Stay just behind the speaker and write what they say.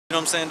know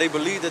what I'm saying, they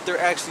believe that they're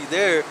actually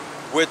there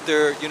with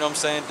their, you know what I'm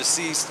saying,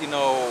 deceased, you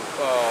know,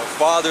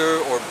 father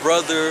or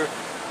brother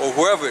or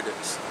whoever it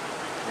is,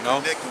 you know.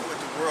 Connecting with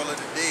the world of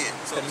the dead.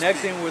 So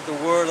Connecting with the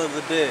world of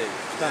the dead.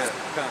 Yeah.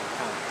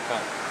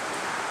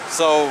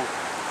 So,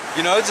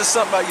 you know, it's just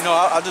something about, you know,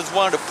 I just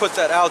wanted to put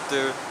that out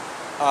there,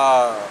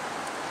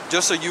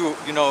 just so you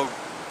know,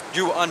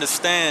 you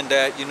understand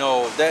that, you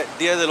know, that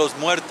Dia de los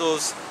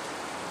Muertos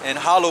and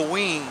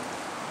Halloween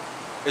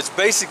is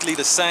basically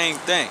the same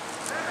thing.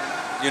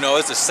 You know,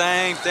 it's the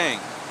same thing.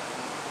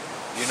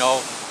 You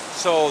know,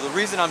 so the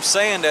reason I'm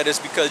saying that is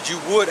because you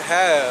would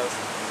have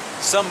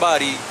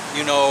somebody,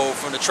 you know,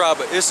 from the tribe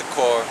of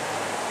Issachar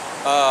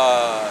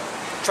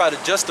try to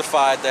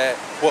justify that,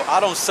 well, I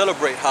don't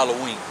celebrate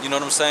Halloween, you know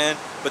what I'm saying?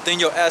 But then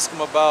you'll ask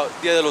them about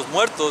Dia de los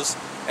Muertos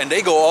and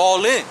they go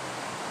all in.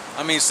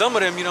 I mean, some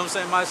of them, you know what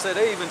I'm saying, might say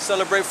they even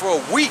celebrate for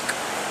a week,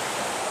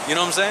 you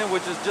know what I'm saying,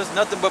 which is just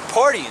nothing but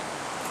partying,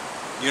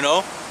 you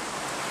know?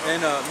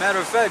 And matter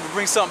of fact, to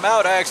bring something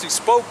out, I actually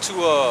spoke to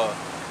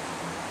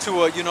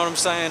you know what I'm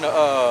saying,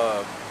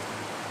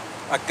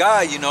 a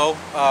guy, you know,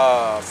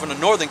 from the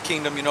Northern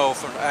Kingdom, you know,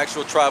 from the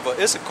actual tribe of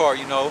Issachar,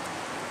 you know,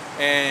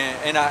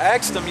 and I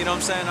asked him, you know what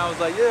I'm saying, I was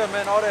like, yeah,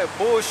 man, all that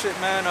bullshit,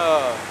 man,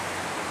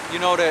 you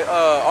know, that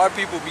our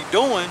people be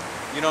doing,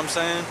 you know what I'm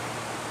saying,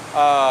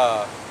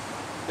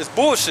 it's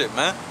bullshit,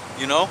 man,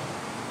 you know.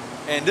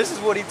 And this is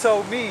what he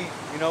told me,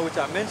 you know, which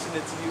I mentioned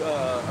it to you,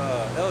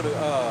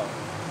 Elder.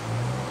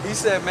 He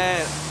said,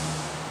 man,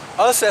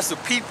 us as a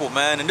people,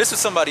 man, and this is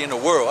somebody in the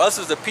world, us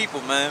as a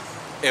people, man,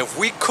 if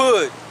we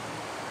could,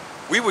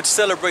 we would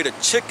celebrate a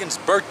chicken's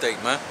birthday,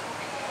 man.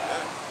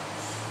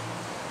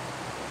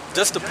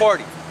 Just to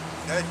party.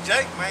 That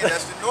Jake, man,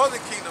 that's the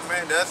Northern Kingdom,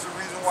 man. That's the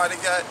reason why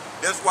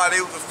that's why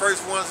they was the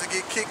first ones to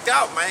get kicked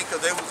out, man,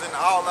 because they was in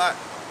all that,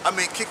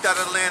 kicked out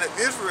of the land of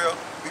Israel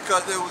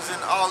because they was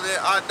in all that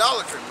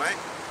idolatry, man.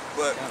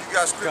 But you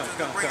got scriptures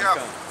to bring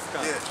out.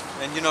 Yeah.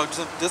 And you know,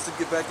 just to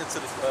get back into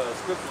the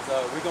scriptures,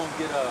 we're gonna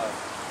get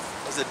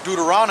is it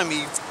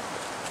Deuteronomy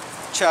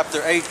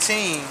chapter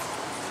 18,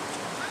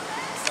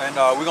 and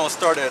we're gonna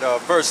start at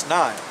verse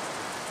 9.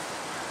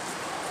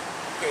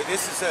 Okay,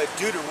 this is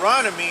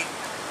Deuteronomy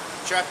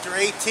chapter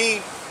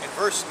 18 and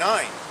verse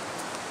 9.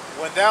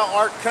 When thou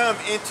art come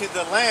into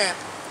the land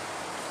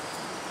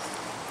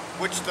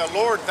which the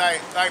Lord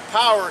thy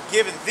power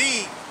given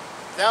thee,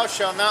 thou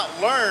shalt not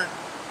learn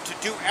to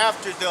do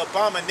after the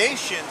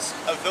abominations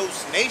of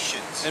those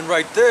nations. And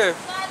right there,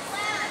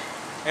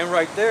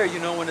 you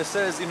know, when it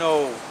says, you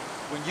know,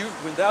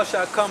 when thou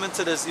shalt come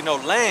into this, you know,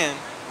 land,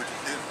 which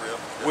is Israel,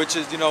 which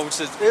is, you know, which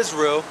is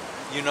Israel,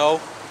 you know,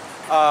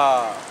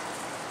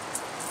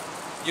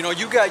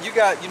 you got, you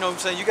know what I'm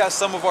saying, you got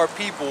some of our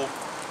people,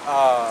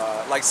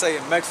 like say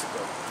in Mexico,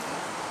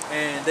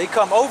 and they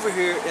come over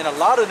here and a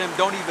lot of them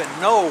don't even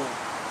know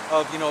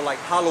of, you know, like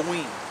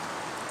Halloween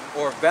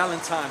or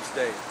Valentine's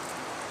Day.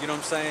 You know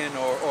what I'm saying,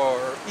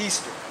 or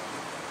Easter,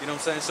 you know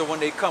what I'm saying. So when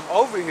they come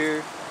over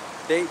here,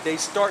 they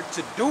start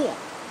to do them.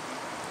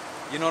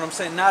 You know what I'm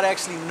saying, not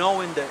actually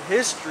knowing the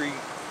history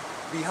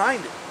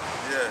behind it.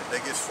 Yeah, they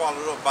get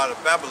swallowed up by the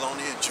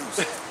Babylonian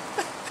Jews.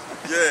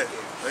 Yeah,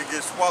 they get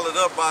swallowed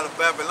up by the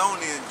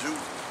Babylonian Jews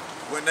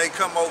when they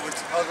come over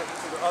to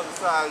the other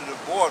side of the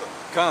border.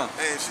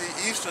 And see,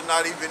 Easter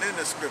not even in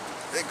the scriptures.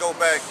 They go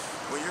back,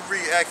 when you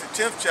read Acts the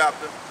 10th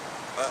chapter,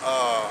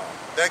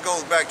 that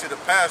goes back to the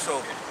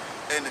Passover.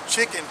 And the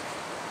chicken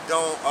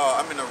don't,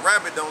 the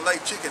rabbit don't lay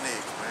chicken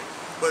eggs, man.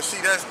 But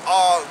see, that's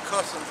all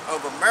customs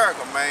of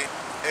America, man.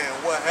 And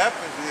what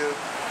happens is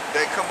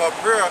they come up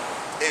here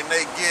and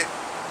they get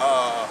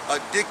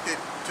addicted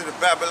to the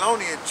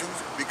Babylonian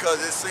juice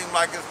because it seems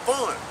like it's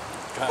fun.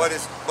 But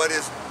it's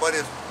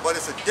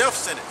a death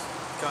sentence.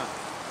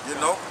 You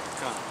know?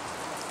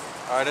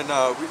 All right, and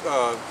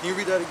can you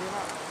read that again?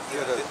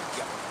 Yeah.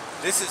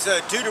 This is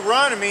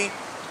Deuteronomy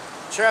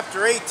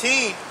chapter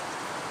 18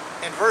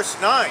 and verse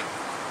 9.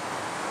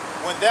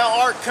 When thou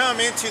art come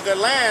into the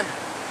land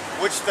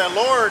which the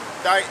Lord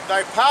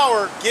thy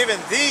power given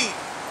thee,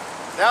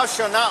 thou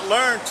shalt not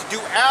learn to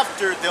do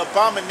after the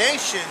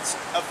abominations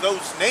of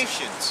those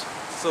nations.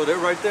 So that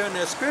right there in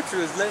that scripture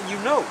is letting you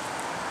know.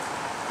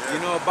 Yeah. You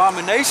know,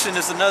 abomination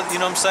is another, you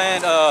know what I'm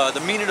saying,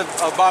 the meaning of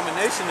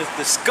abomination is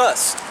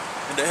disgust.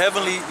 And the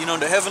heavenly, you know,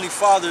 the heavenly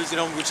fathers, you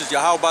know, which is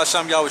YAHAWAH,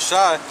 SHAM,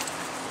 YAHAWASHI,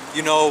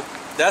 you know,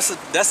 that's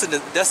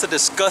a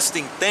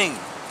disgusting thing.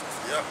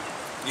 Yep.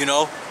 You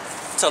know,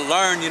 to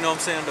learn, you know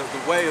what I'm saying, the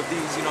way of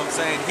these, you know what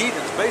I'm saying,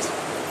 heathens, basically.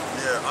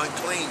 Yeah,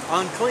 unclean.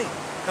 Unclean.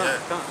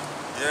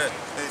 Yeah.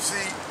 And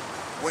see,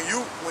 when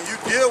you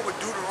deal with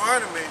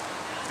Deuteronomy,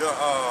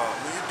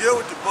 when you deal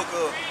with the book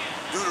of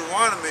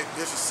Deuteronomy,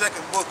 it's the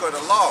second book of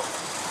the law.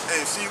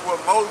 And see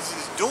what Moses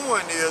is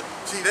doing is,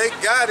 see, they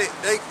got it.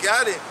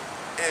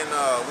 And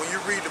when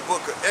you read the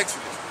book of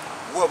Exodus,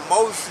 what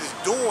Moses is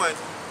doing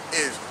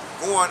is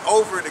going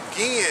over it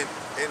again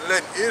and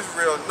letting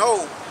Israel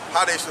know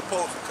how they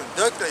supposed to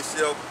conduct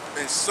themselves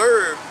and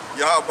serve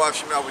Yahawah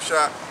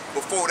Shemawashah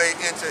before they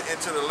enter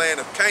into the land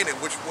of Canaan,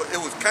 which it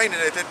was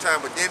Canaan at that time,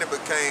 but then it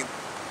became,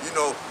 you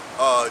know,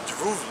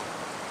 Jerusalem.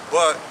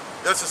 But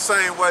that's the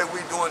same way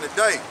we doing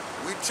today.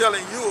 We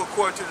telling you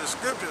according to the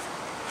scriptures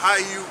how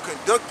you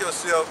conduct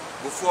yourself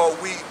before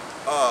we,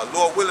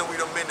 Lord willing, we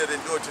don't mean that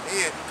endure to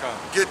the end,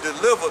 get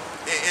delivered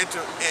and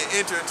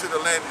enter into the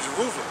land of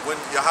Jerusalem when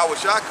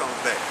YAHAWASHI comes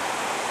back.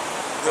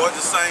 Go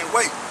the same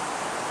way,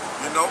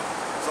 you know.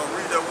 So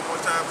read that one more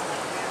time for me.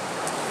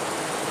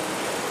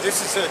 This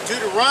is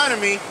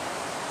Deuteronomy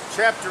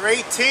chapter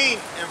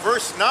 18 and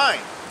verse 9.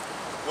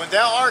 When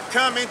thou art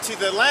come into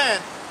the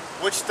land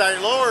which thy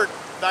Lord,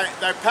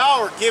 thy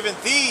power given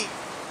thee,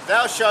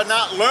 thou shalt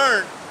not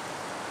learn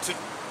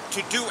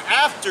to do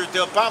after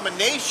the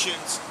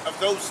abominations of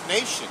those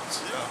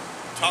nations. Yeah,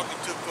 talking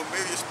to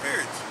familiar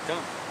spirits.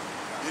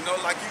 You know,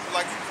 like you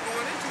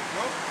going into,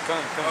 bro.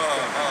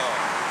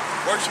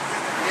 Worshiping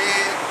the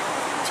dead,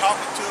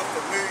 talking to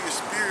familiar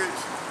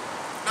spirits.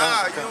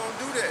 Nah, you don't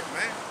do that,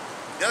 man.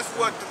 That's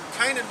what the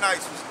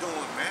Canaanites was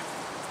doing, man.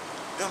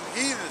 Them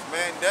heathens,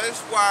 man. That's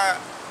why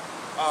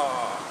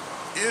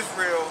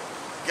Israel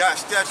got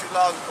statute,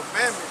 laws, and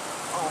commandments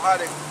on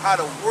how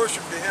to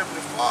worship the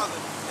Heavenly Father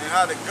and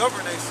how to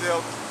govern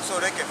themselves so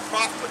they can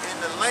prosper in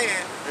the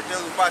land that they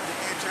was about to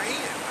enter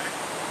in, man.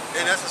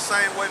 And that's the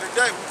same way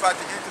today. We're about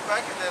to enter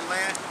back in that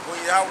land when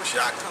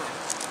YAHAWASHI comes.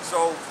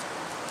 So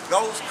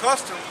those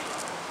customs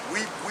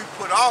we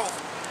put off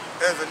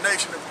as a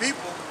nation of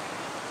people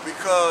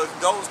because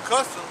those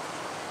customs,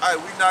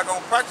 we're not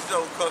going to practice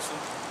those customs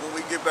when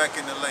we get back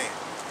in the land.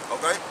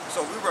 Okay?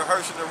 So we're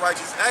rehearsing the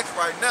righteous acts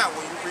right now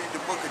when you read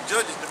the book of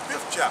Judges, the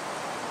 5th chapter.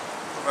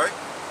 Alright?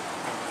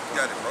 You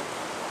got it, bro.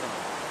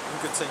 You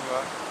continue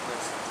on.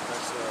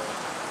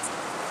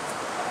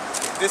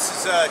 This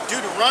is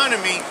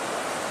Deuteronomy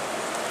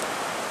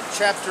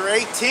chapter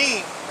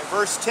 18 and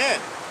verse 10.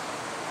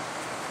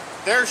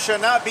 There shall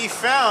not be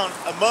found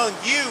among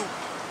you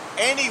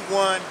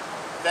anyone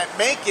that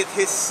maketh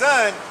his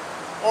son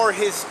or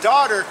his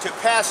daughter to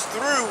pass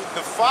through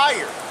the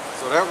fire.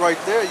 So that right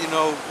there, you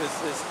know,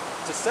 is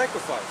to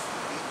sacrifice.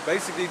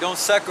 Basically, don't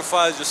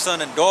sacrifice your son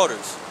and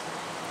daughters,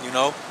 you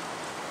know.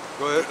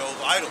 Go ahead. To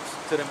those idols.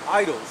 To them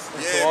idols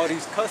and to all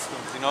these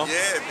customs, you know.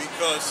 Yeah,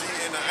 because see,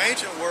 in the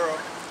ancient world,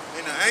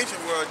 them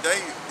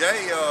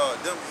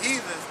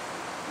heathens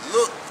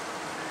look.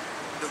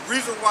 The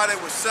reason why they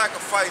would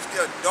sacrifice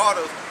their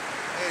daughters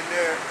and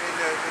their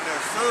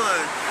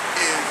sons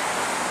is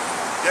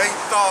they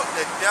thought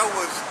that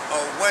was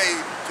a way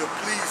to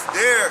please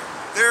their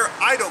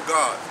idol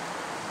gods.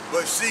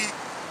 But see,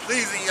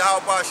 pleasing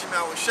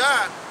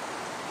YAHAWASHI,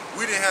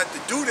 we didn't have to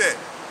do that.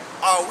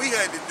 All we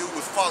had to do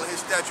was follow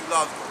his statute,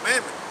 laws, and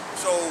commandments.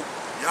 So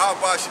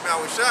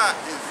YAHAWASHI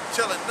is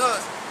telling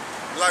us,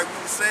 like we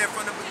were saying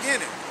from the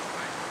beginning,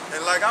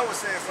 and like I was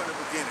saying from the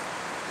beginning,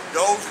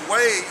 those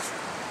ways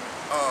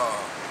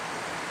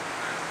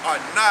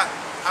are not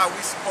how we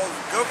supposed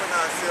to govern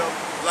ourselves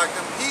like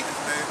them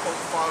heathens, man.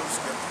 Supposed to follow the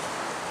scriptures.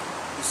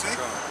 You see?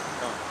 Go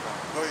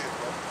ahead,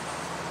 bro.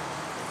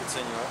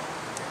 Continue on.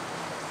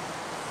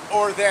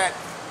 Or that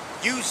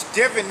use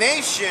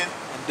divination.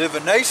 And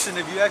divination,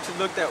 if you actually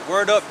look that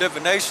word up,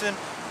 divination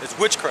is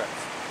witchcraft.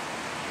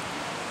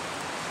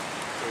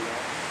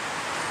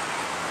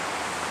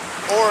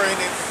 Or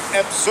an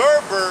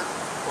observer.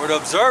 Or the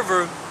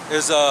observer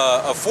is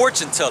a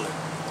fortune teller.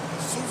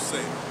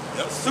 Soothsayer.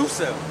 Yep.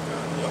 Soothsayer.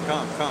 Yep.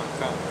 Come.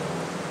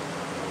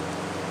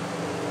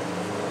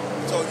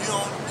 So you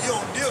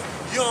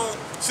don't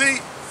see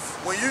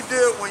when you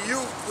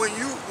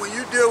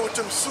deal with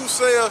them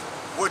soothsayers,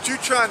 what you're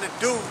trying to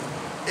do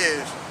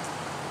is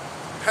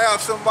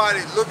have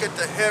somebody look at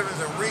the heavens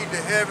and read the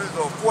heavens,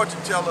 or a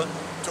fortune teller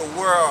to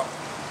where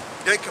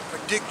they can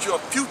predict your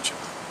future.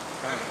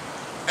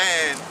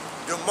 And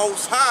the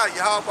Most High,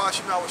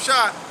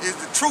 YAHAWASHI, is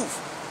the truth.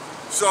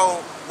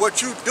 So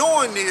what you're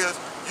doing is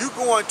you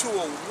going to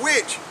a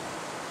witch,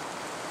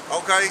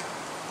 okay,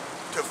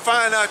 to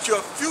find out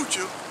your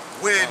future.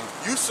 When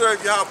you serve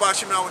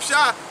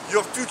YAHAWASHI,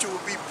 your future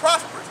will be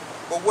prosperous.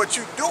 But what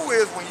you do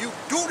is, when you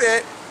do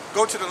that,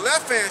 go to the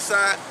left-hand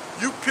side,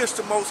 you piss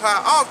the Most High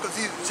off because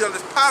he's a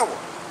jealous power.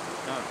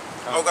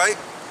 Okay?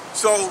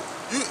 So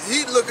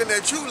he looking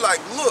at you like,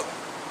 look,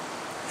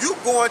 you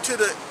going to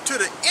the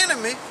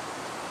enemy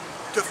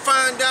to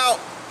find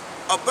out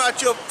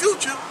about your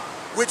future,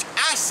 which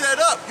I set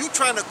up. You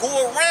trying to go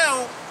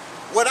around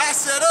what I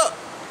set up.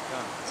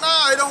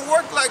 Nah, it don't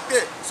work like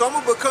that. So I'm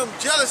gonna become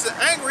jealous and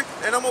angry,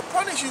 and I'm gonna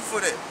punish you for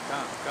that.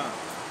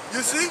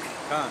 You see?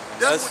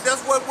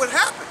 That's what would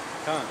happen.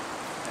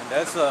 And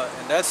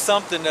that's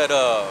something that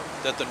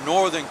that the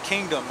Northern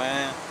Kingdom,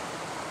 man,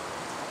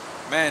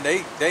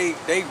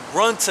 they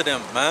run to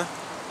them, man.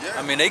 Yeah.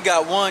 I mean, they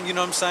got one, you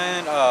know what I'm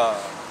saying?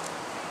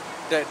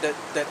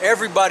 That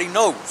everybody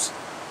knows,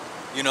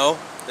 you know,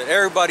 that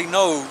everybody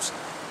knows,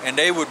 and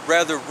they would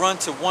rather run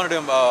to one of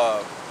them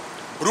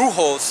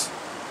brujos,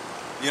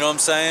 you know what I'm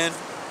saying,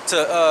 to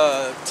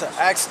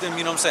ask them,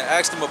 you know what I'm saying,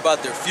 ask them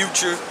about their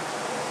future,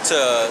 to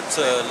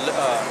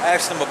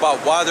ask them about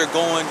why they're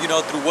going, you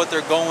know, through what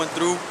they're going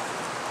through,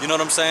 you know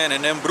what I'm saying.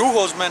 And them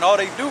brujos, man, all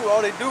they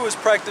do is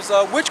practice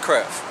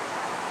witchcraft,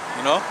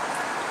 you know.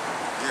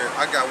 Yeah,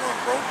 I got one,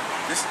 bro.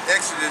 This is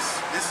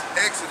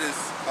Exodus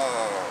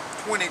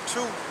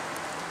 22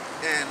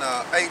 and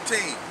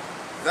 18.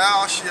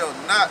 Thou shalt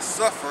not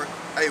suffer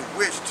a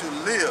witch to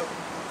live.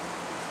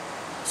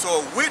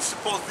 So a witch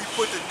supposed to be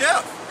put to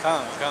death.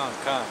 Come.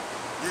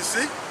 You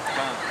see?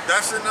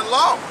 That's in the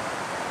law.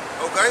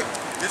 Okay?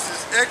 This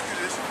is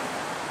Exodus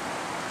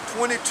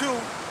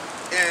 22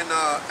 and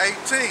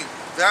 18.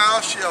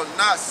 Thou shalt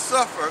not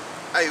suffer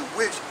a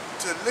witch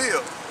to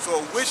live. So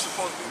a witch is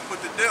supposed to be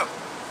put to death.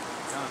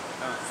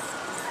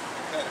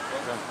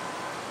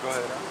 Go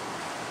ahead.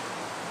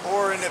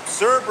 Or an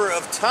observer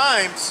of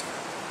times,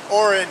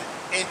 or an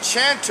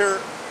enchanter,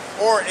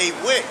 or a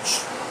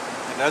witch.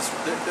 And that's,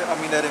 I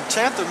mean, that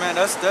enchanter, man,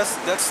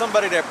 that's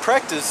somebody that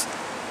practice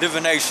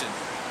divination.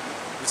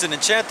 It's an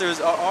enchanter,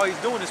 all he's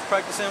doing is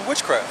practicing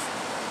witchcraft,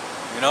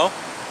 you know?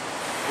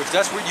 Which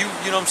that's what you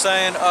know what I'm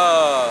saying,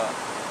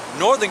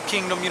 Northern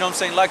Kingdom, you know what I'm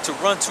saying, like to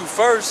run to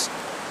first,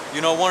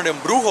 you know, one of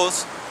them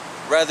brujos,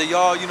 rather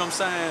y'all, you know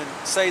what I'm saying,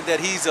 say that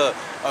he's a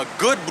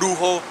good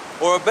brujo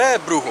or a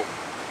bad brujo.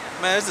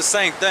 Man, it's the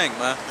same thing,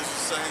 man.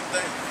 It's the same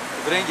thing.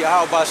 If it ain't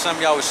YAHAWAH, SHAM,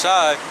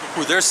 YAHAWASHI,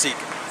 who they're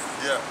seeking.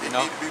 Yeah, they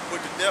need to be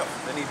put to death.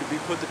 They need to be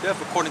put to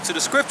death according to the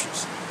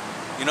scriptures.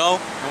 You know?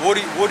 And what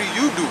do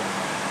you do?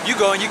 You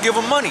go and you give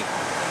him money. To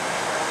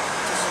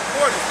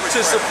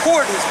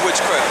support his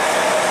witchcraft.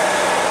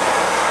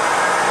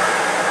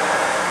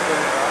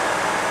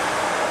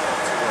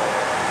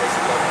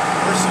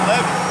 Verse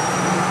 11.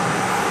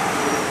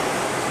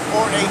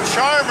 Or a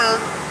charmer.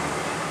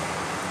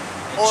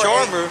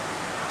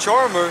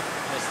 Charmer,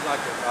 it's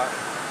like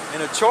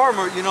and a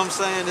charmer, you know what I'm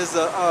saying, is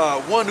a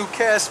one who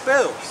casts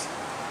spells.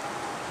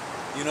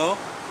 You know?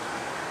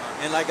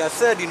 And like I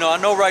said, you know, I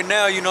know right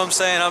now, you know what I'm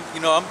saying, I'm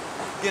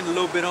getting a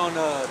little bit on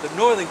the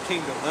Northern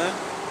Kingdom, man.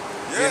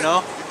 Yeah, you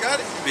know? You got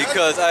it.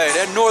 Because hey,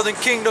 that Northern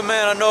Kingdom,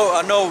 man, I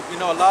know, you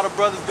know, a lot of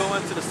brothers go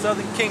into the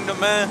Southern Kingdom,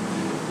 man.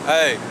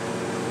 Hey,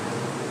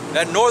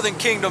 that Northern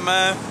Kingdom,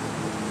 man.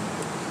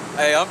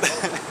 Hey, I'm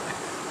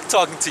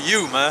talking to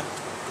you, man.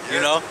 Yeah.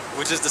 You know,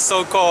 which is the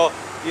so-called,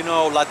 you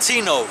know,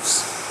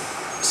 Latinos,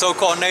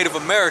 so-called Native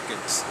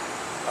Americans.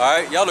 All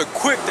right, y'all are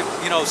quick to,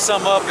 you know,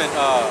 sum up and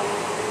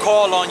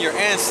call on your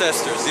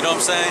ancestors. You know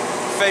what I'm saying?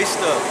 Face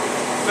the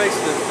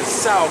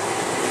South,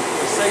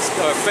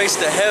 or face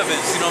the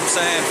heavens. You know what I'm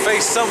saying?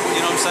 Face something.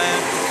 You know what I'm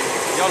saying?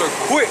 Y'all are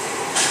quick.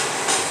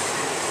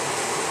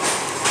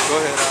 Go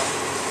ahead, Al.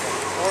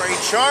 Or a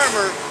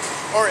charmer,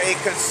 or a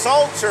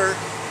consulter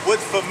with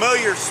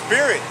familiar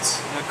spirits.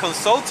 And a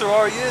consulter,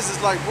 all he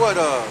is like what?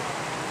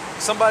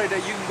 Somebody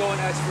that you can go and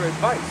ask for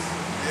advice.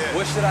 Yeah.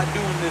 What should I do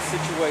in this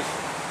situation?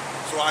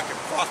 So I can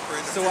prosper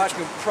in the future. So I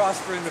can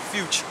prosper in the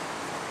future.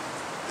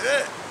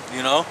 Yeah.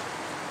 You know?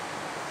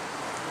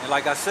 And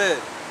like I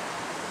said,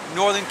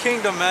 Northern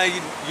Kingdom, man,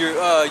 you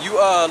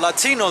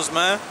Latinos,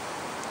 man,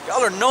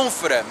 y'all are known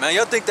for that, man.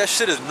 Y'all think that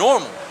shit is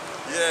normal.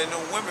 Yeah, and the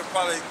women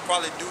probably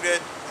do that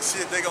to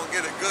see if they gonna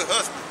get a good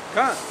husband.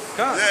 Come.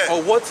 Yeah.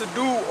 Or what to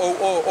do,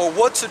 or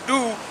what to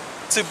do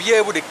to be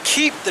able to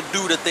keep the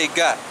dude that they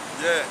got.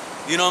 Yeah.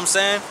 You know what I'm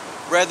saying?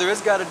 Rather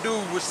it's got to do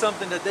with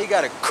something that they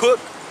got to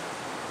cook,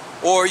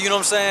 or you know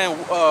what I'm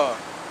saying,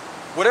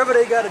 whatever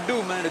they got to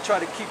do, man, to try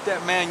to keep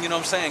that man, you know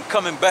what I'm saying,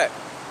 coming back.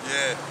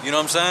 Yeah. You know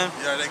what I'm saying?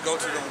 Yeah, they go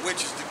to them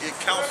witches to get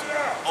counsel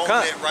on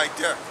that right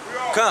there.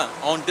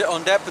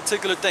 On that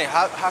particular thing.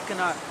 How can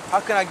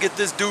I get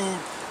this dude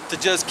to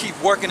just keep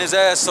working his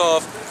ass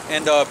off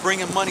and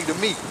bringing money to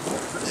me?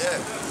 Yeah.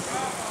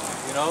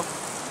 You know?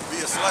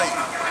 Be a slave.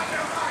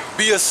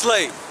 Be a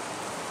slave.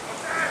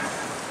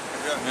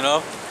 Yeah. You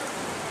know?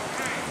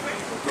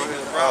 Go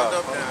ahead. Round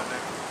up down there.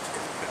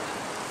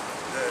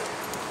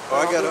 Yeah. Oh,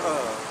 I gotta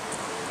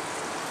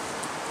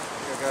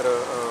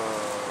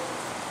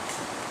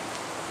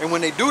and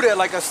when they do that,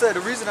 like I said,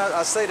 the reason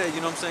I say that,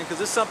 you know what I'm saying, because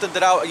it's something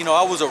that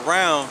I was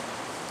around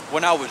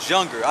when I was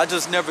younger. I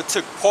just never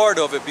took part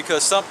of it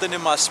because something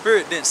in my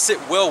spirit didn't sit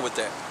well with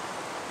that.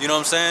 You know what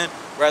I'm saying?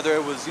 Rather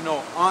it was, you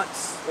know,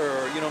 aunts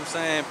or, you know what I'm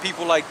saying,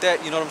 people like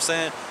that, you know what I'm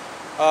saying?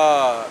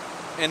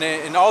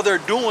 And all they're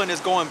doing is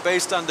going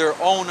based on their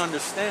own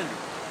understanding.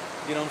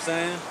 You know what I'm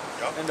saying?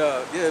 Yep. And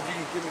yeah, if you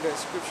can give me that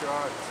scripture, all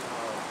right,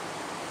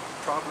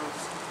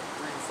 Proverbs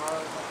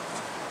 3:5.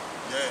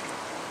 Yeah.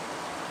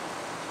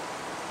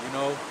 You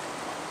know,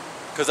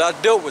 because I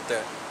dealt with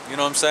that. You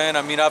know what I'm saying?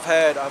 I mean, I've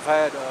had,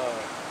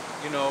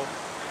 you know,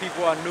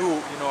 people I knew,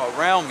 you know,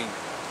 around me,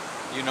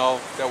 you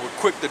know, that were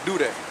quick to do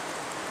that.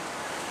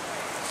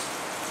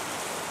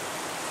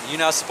 You're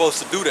not supposed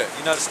to do that.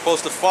 You're not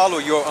supposed to follow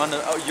your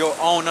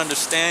own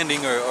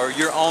understanding or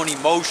your own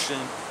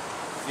emotion.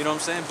 You know what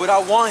I'm saying? But I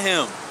want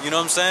him. You know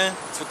what I'm saying?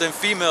 That's what them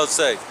females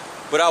say.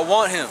 But I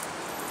want him,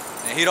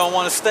 and he don't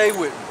want to stay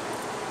with me.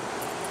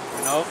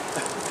 You know?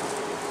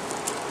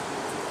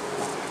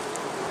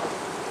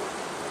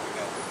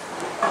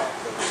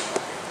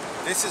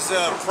 This is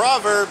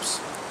Proverbs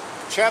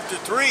chapter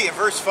 3 and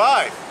verse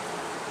 5.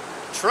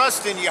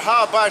 Trust in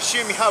YAHAWAH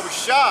SHAM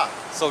YAHAWASHI.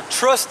 So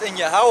trust in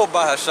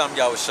YAHAWAH SHAM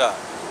YAHAWASHI,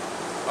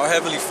 our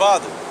Heavenly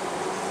Father.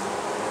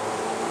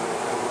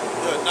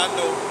 Yeah, not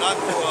no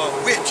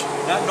witch.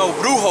 Not no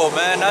brujo,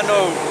 man. Not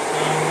no,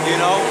 you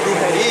know,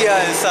 brujeria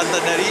and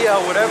santaneria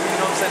or whatever, you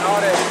know what I'm saying?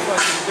 All that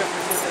fucking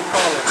different shit they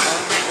call it,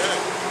 man.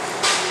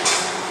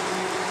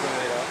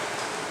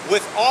 Yeah.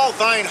 With all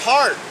thine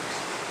heart.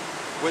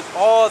 With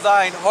all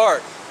thine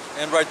heart.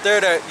 And right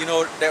there, that, you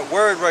know, that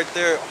word right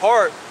there,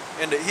 heart,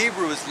 in the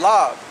Hebrew is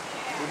lav.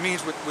 It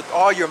means with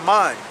all your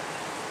mind.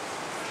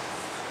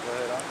 Go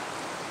ahead,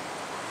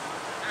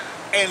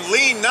 And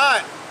lean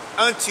not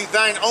unto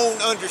thine own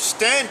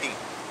understanding.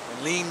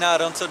 And lean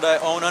not unto thy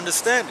own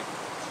understanding.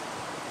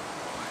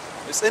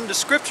 It's in the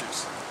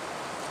scriptures.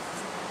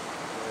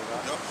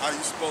 How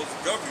you supposed to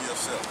govern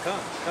yourself?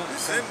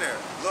 It's come. in there.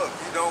 Look,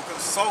 you don't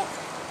consult.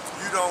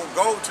 You don't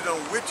go to them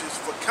witches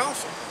for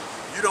counsel.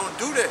 You don't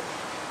do that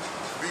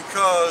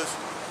because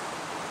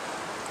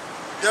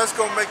that's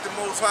gonna make the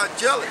Most High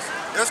jealous.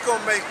 That's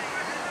gonna make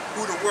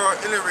who the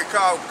world illiterate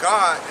call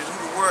God and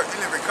who the world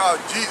illiterate call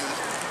Jesus,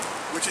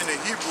 which in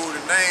the Hebrew,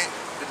 the name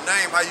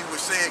how you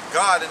would say it,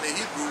 God in the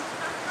Hebrew,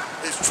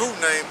 his true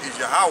name is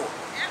Yahawah.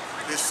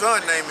 His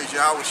son name is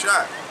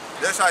YAHAWASHI.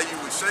 That's how you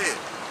would say it.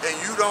 And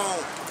you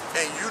don't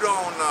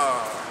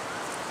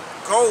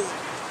go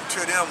to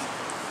them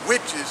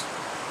witches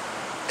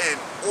in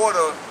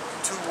order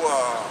to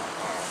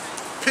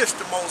piss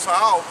the Most High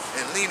off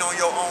and lean on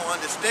your own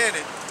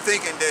understanding,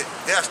 thinking that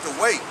that's the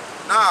way.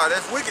 Nah,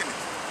 that's wickedness.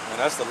 And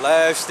that's the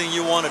last thing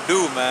you want to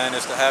do, man,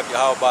 is to have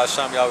Yahawah,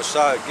 SHAM,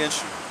 YAHAWASHI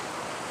against you.